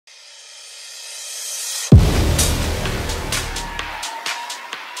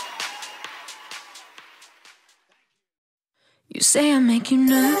say I make you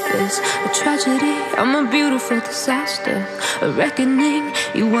nervous, a tragedy, I'm a beautiful disaster, a reckoning,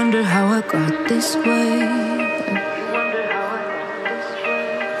 you wonder how I got this way.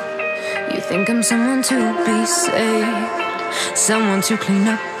 You think I'm someone to be saved, someone to clean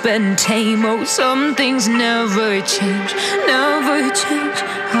up and tame. Oh, some things never change, never change.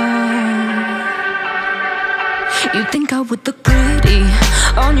 You think I would look pretty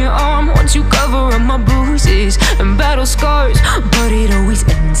on your arm once you cover up my bruises and battle scars, but it always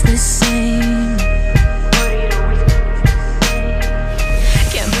ends the same.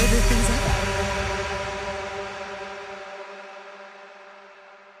 Can't bear the things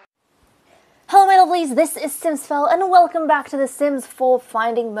Hello my lovelies, this is Simsfell and welcome back to The Sims 4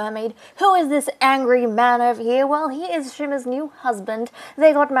 Finding Mermaid. Who is this angry man over here? Well, he is Shimmer's new husband.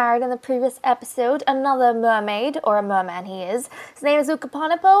 They got married in the previous episode. Another mermaid, or a merman he is. His name is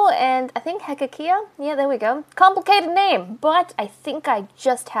Ukapanapo and I think Hekakia. Yeah, there we go. Complicated name, but I think I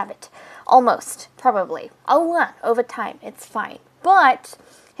just have it. Almost, probably. I'll learn over time, it's fine. But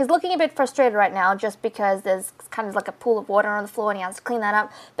he's looking a bit frustrated right now just because there's kind of like a pool of water on the floor and he has to clean that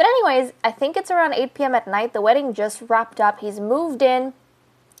up. But anyways, I think it's around 8 p.m. at night. The wedding just wrapped up. He's moved in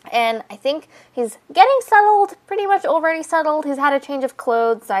and I think he's getting settled, pretty much already settled. He's had a change of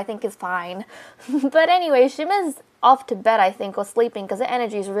clothes, so I think he's fine. But anyway, Shima's off to bed, I think, or sleeping because her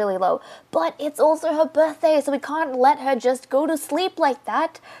energy is really low. But it's also her birthday, so we can't let her just go to sleep like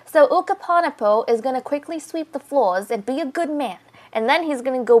that. So Ukapanapo is going to quickly sweep the floors and be a good man. And then he's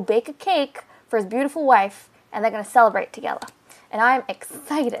going to go bake a cake for his beautiful wife, and they're going to celebrate together. And I'm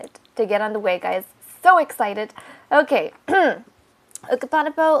excited to get underway, guys. So excited. Okay.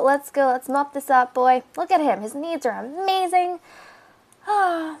 Ukapanapo, let's go. Let's mop this up, boy. Look at him. His needs are amazing.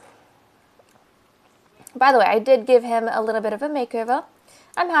 By the way, I did give him a little bit of a makeover.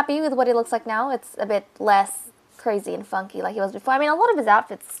 I'm happy with what he looks like now. It's a bit less crazy and funky like he was before. I mean, a lot of his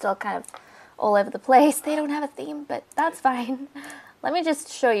outfits still kind of all over the place. They don't have a theme, but that's fine. Let me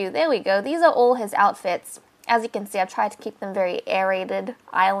just show you. There we go. These are all his outfits. As you can see, I've tried to keep them very aerated,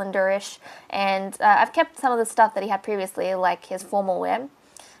 islander-ish, and I've kept some of the stuff that he had previously, like his formal wear,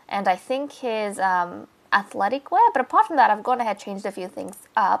 and I think his athletic wear, but apart from that, I've gone ahead and changed a few things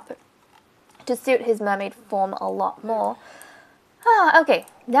up to suit his mermaid form a lot more. Okay,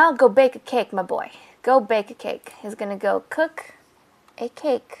 now go bake a cake, my boy. Go bake a cake. He's gonna go cook a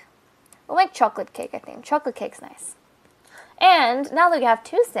cake. We'll make chocolate cake, I think. Chocolate cake's nice. And now that we have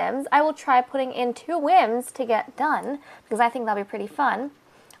 2 Sims, I will try putting in 2 whims to get done, because I think that'll be pretty fun.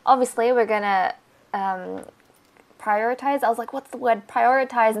 Obviously, we're gonna prioritize. I was like, what's the word?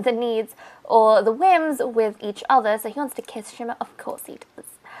 Prioritize the needs or the whims with each other. So he wants to kiss Shimmer. Of course he does.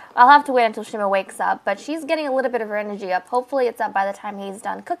 I'll have to wait until Shimmer wakes up, but she's getting a little bit of her energy up. Hopefully it's up by the time he's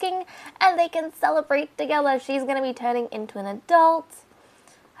done cooking, and they can celebrate together. She's gonna be turning into an adult.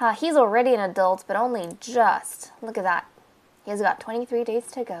 He's already an adult, but only just. Look at that. He's got 23 days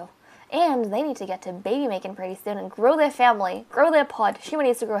to go. And they need to get to baby making pretty soon and grow their family, grow their pod. Shima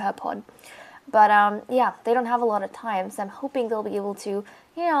needs to grow her pod. But, yeah, they don't have a lot of time, so I'm hoping they'll be able to,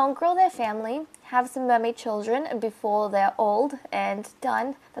 you know, grow their family, have some mermaid children before they're old and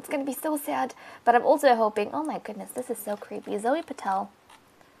done. That's going to be so sad. But I'm also hoping, oh my goodness, this is so creepy. Zoe Patel,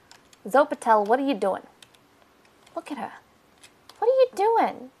 what are you doing? Look at her. What are you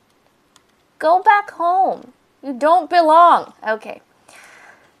doing? Go back home. You don't belong. Okay.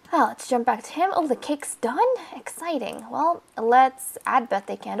 Well, let's jump back to him. Oh, the cake's done? Exciting. Well, let's add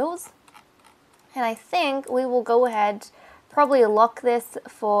birthday candles. And I think we will go ahead, probably lock this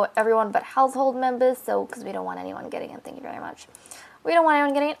for everyone but household members, so, because we don't want anyone getting it. Thank you very much. We don't want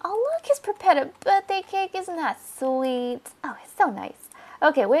anyone getting it. Oh, look, he's prepared a birthday cake. Isn't that sweet? Oh, it's so nice.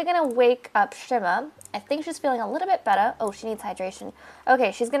 Okay, we're going to wake up Shimmer. I think she's feeling a little bit better. Oh, she needs hydration.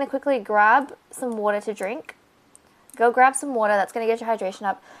 Okay, she's going to quickly grab some water to drink. Go grab some water. That's going to get your hydration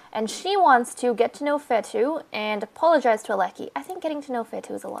up. And she wants to get to know Fetu and apologize to Aleki. I think getting to know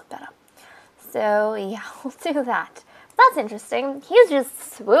Fetu is a lot better. So, yeah, we'll do that. That's interesting. He's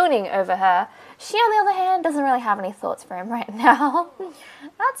just swooning over her. She, on the other hand, doesn't really have any thoughts for him right now.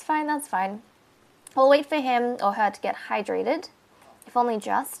 That's fine, that's fine. We'll wait for him or her to get hydrated. If only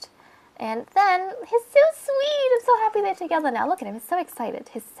just. And then, he's so sweet. I'm so happy they're together now. Look at him. He's so excited.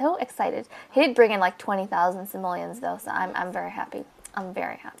 He's so excited. He did bring in like 20,000 simoleons though, so I'm very happy. I'm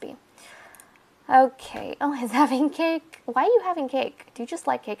very happy. Okay. Oh, he's having cake. Why are you having cake? Do you just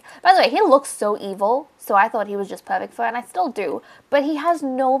like cake? By the way, he looks so evil, so I thought he was just perfect for it, and I still do. But he has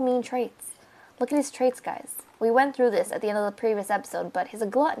no mean traits. Look at his traits, guys. We went through this at the end of the previous episode, but he's a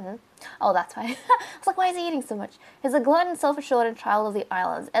glutton. Oh, that's fine. I was like, why is he eating so much? He's a glutton, self-assured, and child of the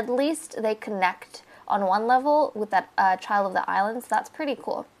islands. At least they connect on one level with that Child of the Islands. That's pretty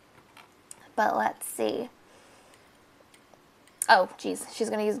cool. But let's see. Oh, geez. She's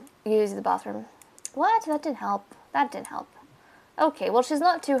going to use the bathroom. What? That didn't help. That didn't help. Okay, well, she's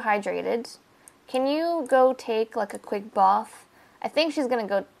not too hydrated. Can you go take, like, a quick bath? I think she's going to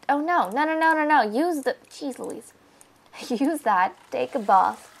go... Oh, no. No. Use the... Jeez Louise. Use that. Take a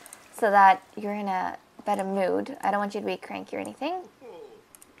bath so that you're in a better mood. I don't want you to be cranky or anything.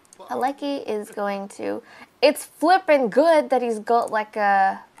 Aleki is going to... It's flippin' good that he's got, like,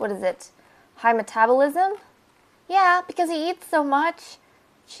 a... What is it? High metabolism? Yeah, because he eats so much.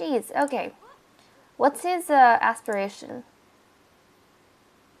 Jeez, okay. What's his aspiration?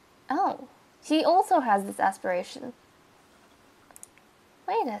 Oh, he also has this aspiration.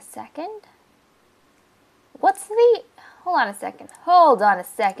 Wait a second. What's the... Hold on a second. Hold on a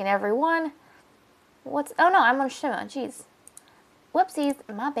second, everyone. What's... Oh, no, I'm on Shima. Jeez. Whoopsies.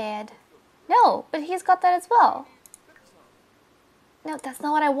 My bad. No, but he's got that as well. No, that's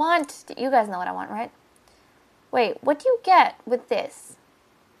not what I want. You guys know what I want, right? Wait, what do you get with this?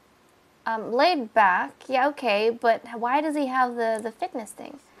 Laid back. Yeah, okay, but why does he have the fitness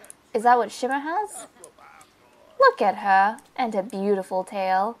thing? Is that what Shima has? Look at her and her beautiful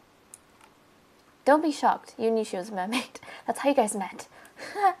tail. Don't be shocked. You knew she was a mermaid. That's how you guys met.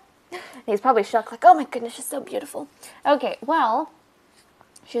 He's probably shocked, like, oh my goodness, she's so beautiful. Okay, well,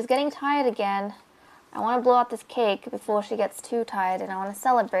 she's getting tired again. I want to blow out this cake before she gets too tired, and I want to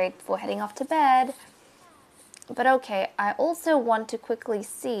celebrate before heading off to bed. But okay, I also want to quickly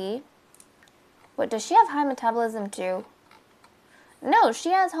see... What, does she have high metabolism too? No, she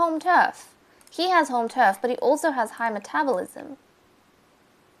has home turf. He has home turf, but he also has high metabolism.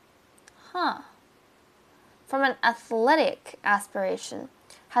 Huh. From an athletic aspiration.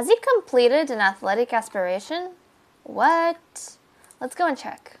 Has he completed an athletic aspiration? What? Let's go and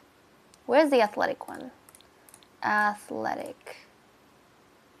check. Where's the athletic one? Athletic.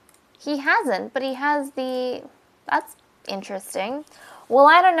 He hasn't, but he has the... That's interesting. Well,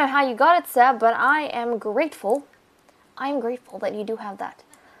 I don't know how you got it, sir, but I am grateful. I'm grateful that you do have that.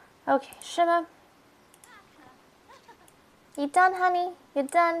 Okay, Shima. You done, honey? You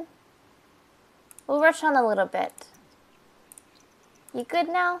done? We'll rush on a little bit. You good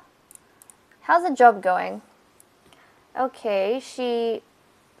now? How's the job going? Okay,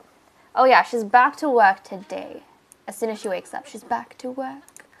 Oh yeah, she's back to work today. As soon as she wakes up, she's back to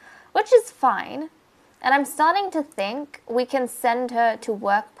work. Which is fine. And I'm starting to think we can send her to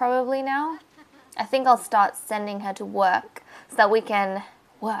work probably now. I think I'll start sending her to work so that we can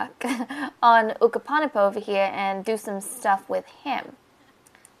work on Ukapanipo over here and do some stuff with him.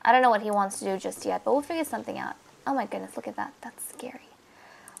 I don't know what he wants to do just yet, but we'll figure something out. Oh my goodness, look at that. That's scary.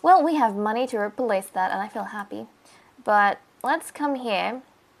 Well, we have money to replace that, and I feel happy. But let's come here.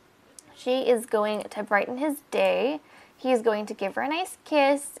 She is going to brighten his day. He's going to give her a nice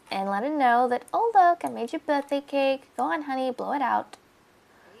kiss and let her know that, oh look, I made your birthday cake. Go on, honey, blow it out.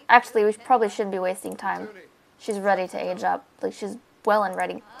 Actually, we probably shouldn't be wasting time. She's ready to age up. Like, she's well and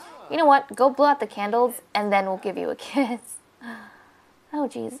ready. You know what? Go blow out the candles, and then we'll give you a kiss. Oh,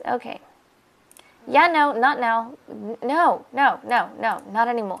 jeez. Okay. Yeah, no, not now. No, not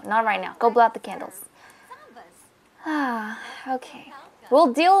anymore. Not right now. Go blow out the candles. Ah, okay.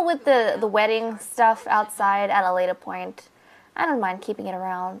 We'll deal with the wedding stuff outside at a later point. I don't mind keeping it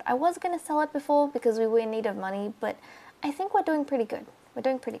around. I was going to sell it before because we were in need of money, but I think we're doing pretty good. We're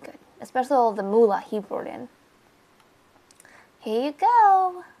doing pretty good. Especially all the moolah he brought in. Here you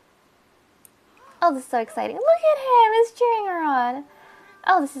go. Oh, this is so exciting. Look at him. He's cheering her on.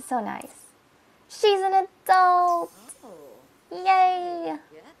 Oh, this is so nice. She's an adult. Yay.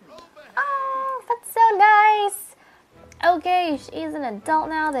 Oh, that's so nice. Okay, she's an adult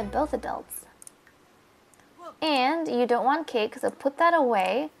now. They're both adults. And you don't want cake, so put that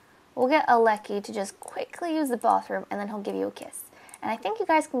away. We'll get Aleki to just quickly use the bathroom, and then he'll give you a kiss. And I think you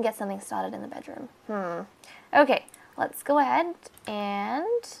guys can get something started in the bedroom. Okay, let's go ahead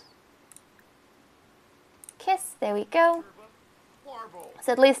and kiss. There we go.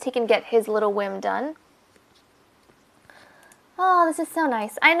 So at least he can get his little whim done. Oh, this is so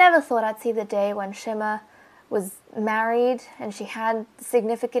nice. I never thought I'd see the day when Shima was married and she had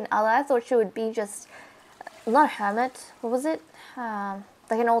significant other. I thought she would be just, not a hermit. What was it?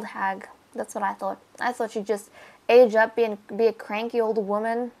 Like an old hag. That's what I thought. I thought she'd just age up, be a cranky old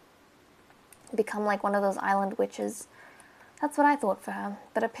woman, become like one of those island witches. That's what I thought for her.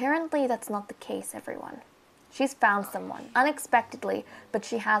 But apparently that's not the case, everyone. She's found someone, unexpectedly, but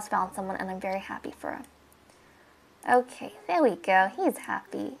she has found someone, and I'm very happy for her. Okay, there we go. He's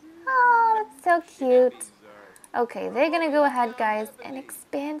happy. Oh, that's so cute. Okay, they're gonna go ahead, guys, and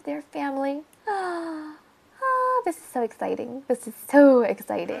expand their family. Oh, this is so exciting. This is so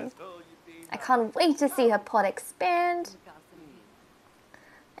exciting. I can't wait to see her pod expand.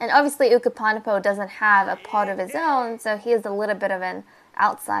 And obviously Ukapanapo doesn't have a pod of his own, so he is a little bit of an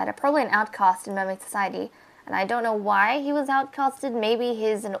outsider, probably an outcast in mermaid society. And I don't know why he was outcasted. Maybe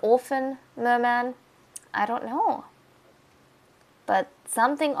he's an orphan merman. I don't know. But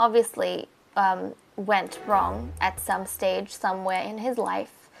something obviously went wrong at some stage, somewhere in his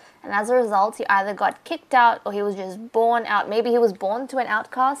life. And as a result, he either got kicked out or he was just born out. Maybe he was born to an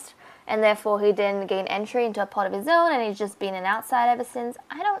outcast and therefore he didn't gain entry into a pod of his own and he's just been an outsider ever since.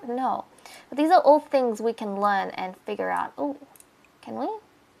 I don't know. But these are all things we can learn and figure out. Oh, can we?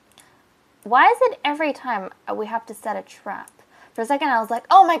 Why is it every time we have to set a trap? For a second I was like,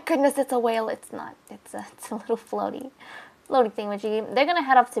 oh my goodness, it's a whale. It's not. It's a little floaty thingamajiggy. They're going to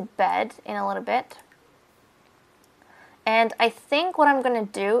head off to bed in a little bit. And I think what I'm going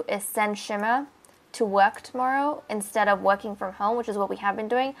to do is send Shimmer to work tomorrow instead of working from home, which is what we have been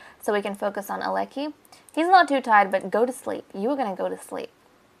doing, so we can focus on Aleki. He's not too tired, but go to sleep. You are going to go to sleep.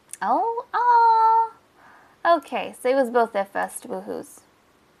 Oh, okay, so it was both their first woohoos.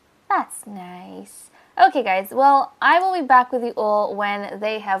 That's nice. Okay, guys, well, I will be back with you all when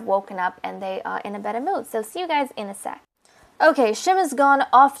they have woken up and they are in a better mood. So see you guys in a sec. Okay, Shimmer's gone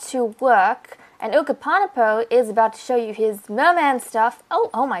off to work. And Ukapanapo is about to show you his merman stuff.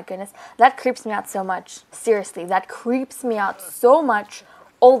 Oh my goodness. That creeps me out so much. Seriously, that creeps me out so much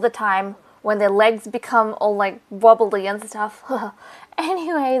all the time when their legs become all like wobbly and stuff.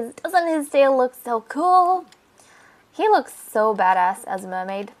 Anyways, doesn't his tail look so cool? He looks so badass as a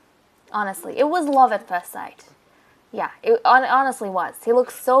mermaid. Honestly, it was love at first sight. Yeah, it honestly was. He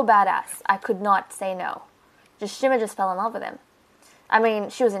looks so badass. I could not say no. Shimmer just fell in love with him. I mean,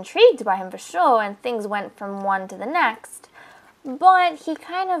 she was intrigued by him for sure, and things went from one to the next, but he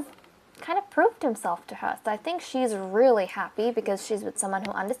kind of proved himself to her. So I think she's really happy because she's with someone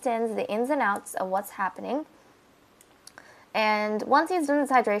who understands the ins and outs of what's happening. And once he's done his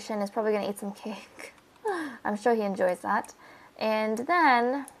hydration, he's probably going to eat some cake. I'm sure he enjoys that. And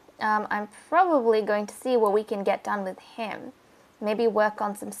then I'm probably going to see what we can get done with him. Maybe work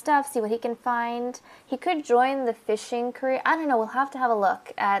on some stuff, see what he can find. He could join the fishing career. I don't know, we'll have to have a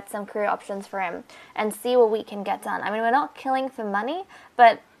look at some career options for him and see what we can get done. I mean, we're not killing for money,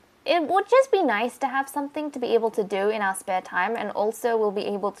 but it would just be nice to have something to be able to do in our spare time, and also we'll be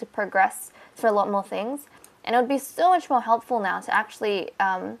able to progress through a lot more things. And it would be so much more helpful now to actually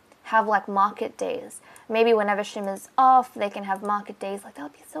have like market days. Maybe whenever Shimmer's off, they can have market days. Like, that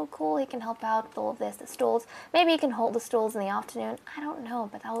would be so cool. He can help out with all of this, the stalls. Maybe he can hold the stalls in the afternoon. I don't know,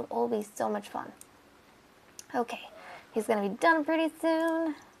 but that would all be so much fun. Okay, he's going to be done pretty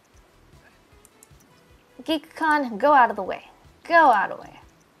soon. Geek-Con, go out of the way. Go out of the way.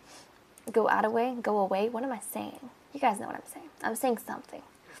 Go out of the way? Go away? What am I saying? You guys know what I'm saying. I'm saying something.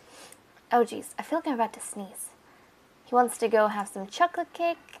 Oh, geez. I feel like I'm about to sneeze. He wants to go have some chocolate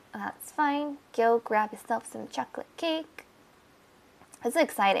cake. That's fine. Go grab yourself some chocolate cake. It's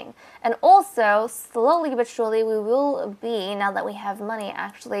exciting. And also, slowly but surely, we will be, now that we have money,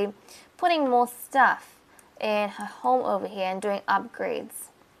 actually putting more stuff in her home over here and doing upgrades.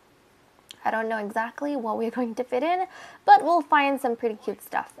 I don't know exactly what we're going to fit in, but we'll find some pretty cute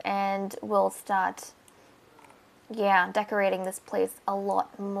stuff and we'll start, decorating this place a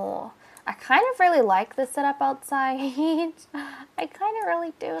lot more. I kind of really like this setup outside. I kind of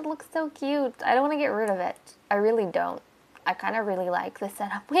really do. It looks so cute. I don't want to get rid of it. I really don't. I kind of really like the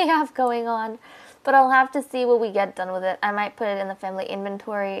setup we have going on. But I'll have to see what we get done with it. I might put it in the family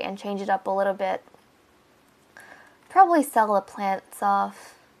inventory and change it up a little bit. Probably sell the plants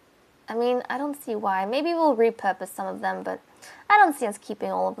off. I mean, I don't see why. Maybe we'll repurpose some of them, but I don't see us keeping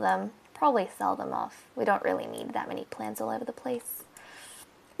all of them. Probably sell them off. We don't really need that many plants all over the place.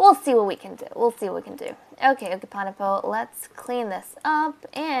 We'll see what we can do. We'll see what we can do. Okay, Ukapanapo, let's clean this up.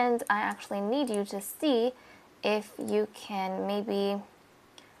 And I actually need you to see if you can maybe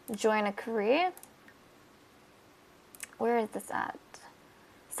join a career. Where is this at?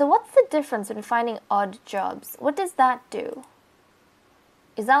 So what's the difference in finding odd jobs? What does that do?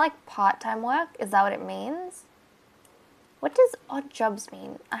 Is that like part-time work? Is that what it means? What does odd jobs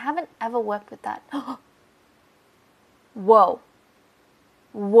mean? I haven't ever worked with that. Whoa.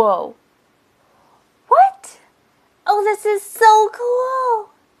 Whoa. What? Oh, this is so cool.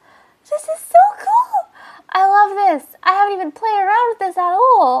 This is so cool. I love this. I haven't even played around with this at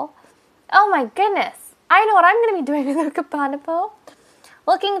all. Oh my goodness. I know what I'm going to be doing with Ukapanapo.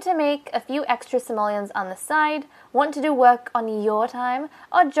 Looking to make a few extra simoleons on the side. Want to do work on your time.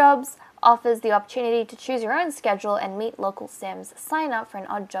 Odd Jobs offers the opportunity to choose your own schedule and meet local sims. Sign up for an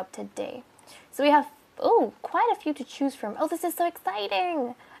odd job today. So we have oh, quite a few to choose from. Oh, this is so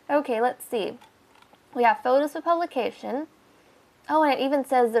exciting. Okay, let's see. We have photos for publication. Oh, and it even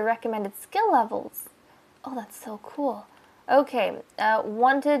says the recommended skill levels. Oh, that's so cool. Okay,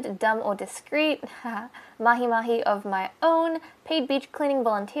 wanted, dumb or discreet, mahi mahi of my own, paid beach cleaning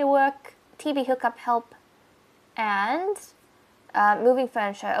volunteer work, TV hookup help, and moving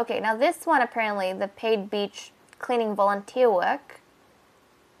furniture. Okay, now this one apparently, the paid beach cleaning volunteer work,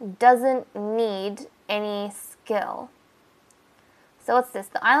 doesn't need any skill. So what's this?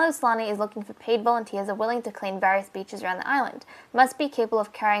 The island of Solani is looking for paid volunteers who are willing to clean various beaches around the island. Must be capable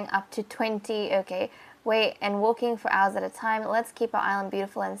of carrying up to 20, weight and walking for hours at a time. Let's keep our island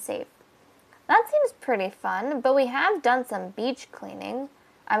beautiful and safe. That seems pretty fun, but we have done some beach cleaning.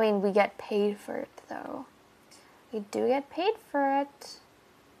 I mean, we get paid for it, though. We do get paid for it.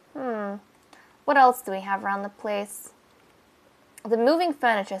 What else do we have around the place? The moving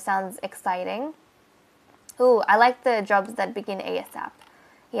furniture sounds exciting. Ooh, I like the jobs that begin ASAP.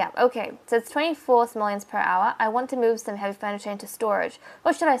 Yeah, okay, so it's 24 simoleons per hour. I want to move some heavy furniture into storage.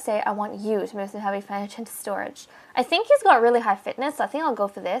 Or should I say, I want you to move some heavy furniture into storage. I think he's got really high fitness, so I think I'll go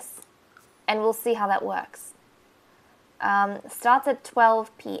for this. And we'll see how that works. Starts at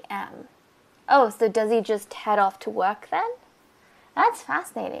 12 p.m. Oh, so does he just head off to work then? That's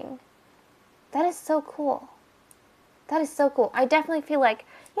fascinating. That is so cool. That is so cool. I definitely feel like,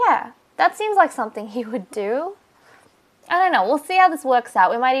 yeah, that seems like something he would do. I don't know. We'll see how this works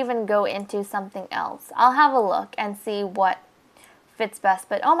out. We might even go into something else. I'll have a look and see what fits best.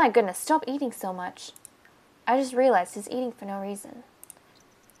 But oh my goodness, stop eating so much. I just realized he's eating for no reason.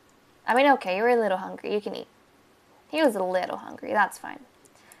 I mean, okay, you're a little hungry. You can eat. He was a little hungry. That's fine.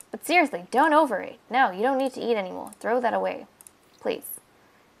 But seriously, don't overeat. No, you don't need to eat anymore. Throw that away, please.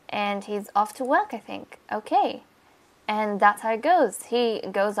 And he's off to work, I think. Okay. And that's how it goes. He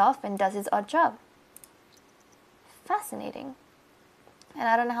goes off and does his odd job. Fascinating. And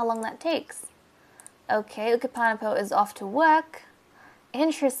I don't know how long that takes. Okay, Ukapanapo is off to work.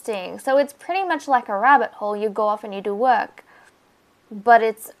 Interesting. So it's pretty much like a rabbit hole. You go off and you do work. But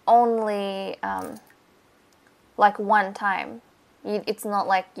it's only like one time. It's not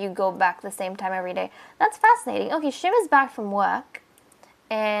like you go back the same time every day. That's fascinating. Okay, Shim is back from work.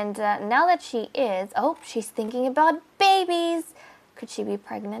 And now that she is... Oh, she's thinking about babies. Could she be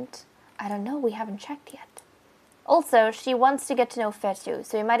pregnant? I don't know. We haven't checked yet. Also, she wants to get to know Fetu,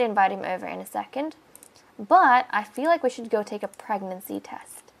 so we might invite him over in a second. But I feel like we should go take a pregnancy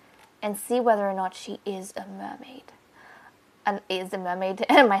test and see whether or not she is a mermaid. And is a mermaid?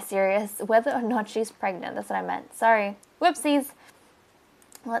 Am I serious? Whether or not she's pregnant. That's what I meant. Sorry. Whoopsies.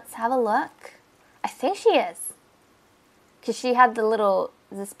 Let's have a look. I think she is. Because she had the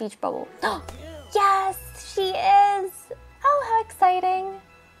speech bubble. Yes, she is. Oh, how exciting.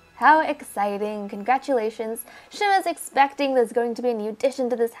 How exciting. Congratulations. Shima's expecting there's going to be a new addition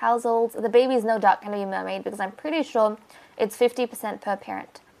to this household. The baby's no doubt going to be a mermaid because I'm pretty sure it's 50% per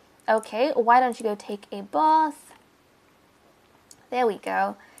parent. Okay, why don't you go take a bath? There we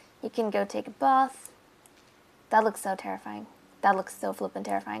go. You can go take a bath. That looks so terrifying. That looks so flippin'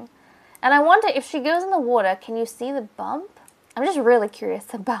 terrifying. And I wonder if she goes in the water, can you see the bump? I'm just really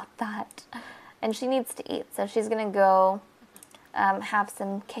curious about that. And she needs to eat, so she's going to go have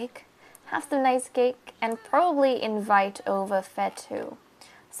some cake, have some nice cake, and probably invite over Fetu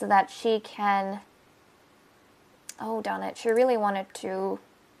so that she can... Oh, darn it. She really wanted to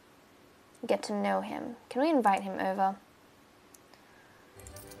get to know him. Can we invite him over?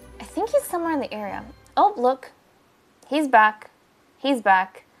 I think he's somewhere in the area. Oh, look. He's back. He's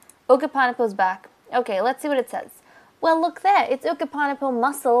back. Ukapanapo's back. Okay, let's see what it says. Well, look there. It's Ukapanapo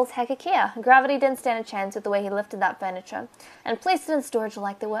Muscles Hekakia. Gravity didn't stand a chance with the way he lifted that furniture and placed it in storage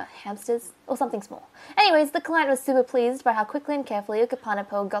like they were hamsters or something small. Anyways, the client was super pleased by how quickly and carefully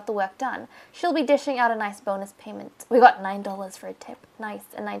Ukapanapo got the work done. She'll be dishing out a nice bonus payment. We got $9 for a tip. Nice.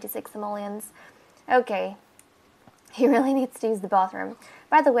 And 96 simoleons. Okay. He really needs to use the bathroom.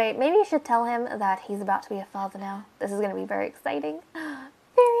 By the way, maybe you should tell him that he's about to be a father now. This is going to be very exciting.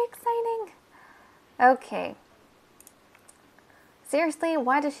 Very exciting. Okay. Seriously,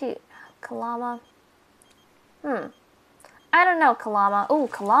 why does she... Kalama? I don't know, Kalama. Ooh,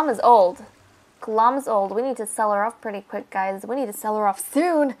 Kalama's old. Kalama's old. We need to sell her off pretty quick, guys. We need to sell her off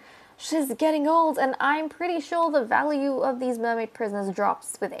soon. She's getting old, and I'm pretty sure the value of these mermaid prisoners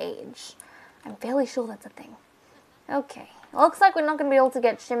drops with age. I'm fairly sure that's a thing. Okay. Looks like we're not going to be able to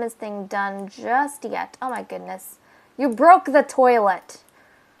get Shima's thing done just yet. Oh my goodness. You broke the toilet.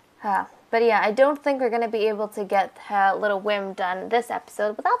 But yeah, I don't think we're going to be able to get her little whim done this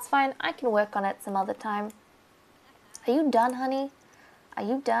episode, but that's fine. I can work on it some other time. Are you done, honey? Are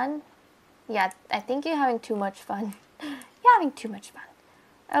you done? Yeah, I think you're having too much fun. You're having too much fun.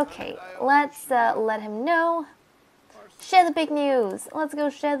 Okay, let's let him know. Share the big news. Let's go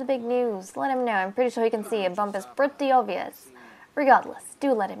share the big news. Let him know. I'm pretty sure he can see a bump is pretty obvious. Regardless,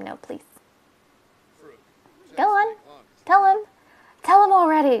 do let him know, please. Go on. Tell him. Tell him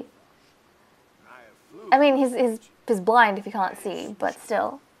already. I mean, he's blind if he can't see, but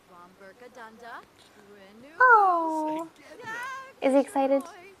still. Oh. Is he excited?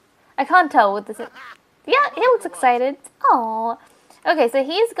 I can't tell with this. Yeah, he looks excited. Oh. Okay, so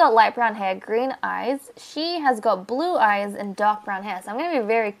he's got light brown hair, green eyes. She has got blue eyes and dark brown hair. So I'm going to be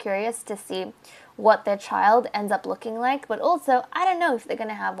very curious to see what their child ends up looking like. But also, I don't know if they're going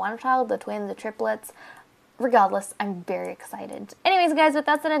to have one child, the twins, the triplets. Regardless, I'm very excited. Anyways, guys, with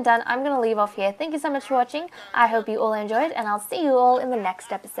that said and done, I'm going to leave off here. Thank you so much for watching. I hope you all enjoyed, and I'll see you all in the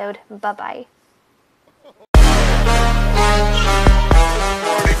next episode. Bye-bye.